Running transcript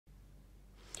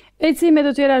Eci me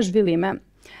të tjera zhvillime.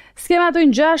 Skema të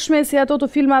ngjashme si ato të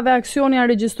filmave aksioni janë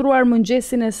regjistruar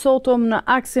mëngjesin e sotëm në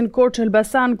aksin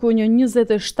Elbasan, ku një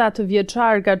 27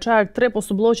 vjeçar ka çarë 3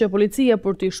 postblloqe policie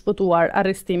për t'i shpëtuar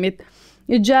arrestimit.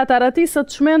 Gjatë arratisë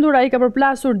të shmendur, ai ka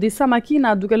përplasur disa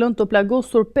makina duke lënë të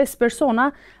plagosur 5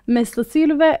 persona, mes të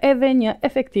cilëve edhe një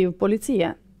efektiv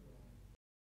policie.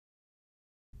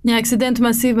 Një aksident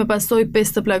masiv me pasojë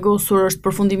 5 të plagosur është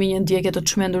përfundimi i një ndjekje të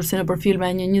çmendur si nëpër filma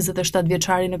e një 27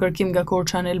 vjeçari në kërkim nga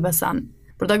Korça në Elbasan.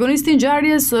 Protagonisti i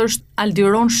ngjarjes është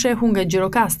Aldiron Shehu nga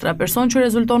Gjirokastra, person që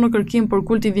rezulton në kërkim për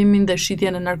kultivimin dhe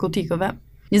shitjen e narkotikëve.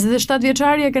 27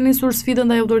 vjeçari e ka nisur sfidën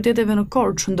ndaj autoriteteve në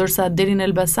Korçë, ndërsa deri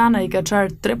në Elbasan ai ka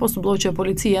çarë 3 postblloqe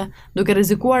policie, duke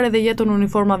rrezikuar edhe jetën e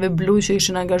uniformave blu që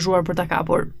ishin angazhuar për ta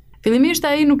kapur. Fillimisht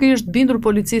ai nuk i është bindur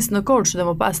policisë në Korçë dhe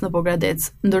më pas në Pogradec,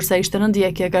 ndërsa ishte në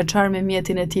ndjekje ka çarë me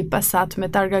mjetin e tij Passat me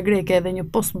targa greke dhe një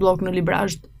postblllok në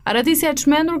Librazh. Arratisja e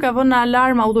çmendur ka vënë në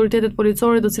alarm autoritetet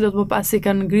policore, të cilët më pas i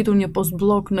kanë ngritur një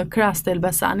postblllok në krahas të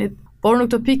Elbasanit. Por në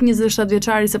këtë pikë 27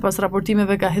 vjeçari sipas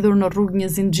raportimeve ka hedhur në rrugë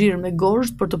një zinxhir me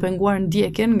gozhd për të penguar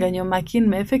ndjekjen nga një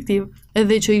makinë me efektiv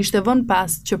edhe që ishte vënë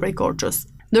pas që prej Korçës.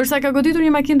 Ndërsa ka goditur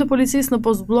një makinë të policisë në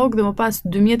postblllok dhe më pas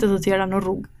 2 mjete të tjera në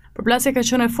rrugë. Përplasja ka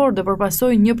qenë e fortë dhe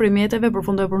përpasoi një prej mjeteve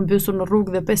përfundoi përmbysur në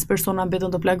rrugë dhe 5 persona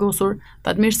mbetën të plagosur,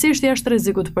 fatmirësisht jashtë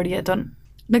rrezikut për jetën.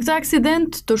 Në këtë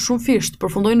aksident të shumëfisht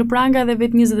përfundoi në pranga edhe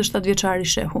vetë 27 vjeçari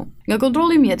Shehu. Nga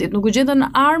kontrolli i mjetit nuk u gjetën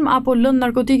armë apo lëndë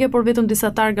narkotike, por vetëm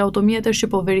disa targa automjetesh që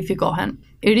po verifikohen.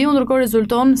 I riu ndërkohë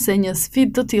rezulton se një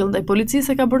sfidë të tillë ndaj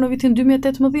policisë ka bërë në vitin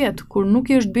 2018, kur nuk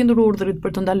i është bindur urdhrit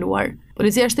për të ndaluar.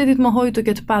 Policia e shtetit mohoi të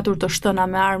ketë patur të shtëna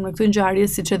me armë në këtë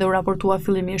ngjarje, siç edhe u raportua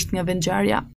fillimisht nga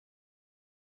vendngjarja.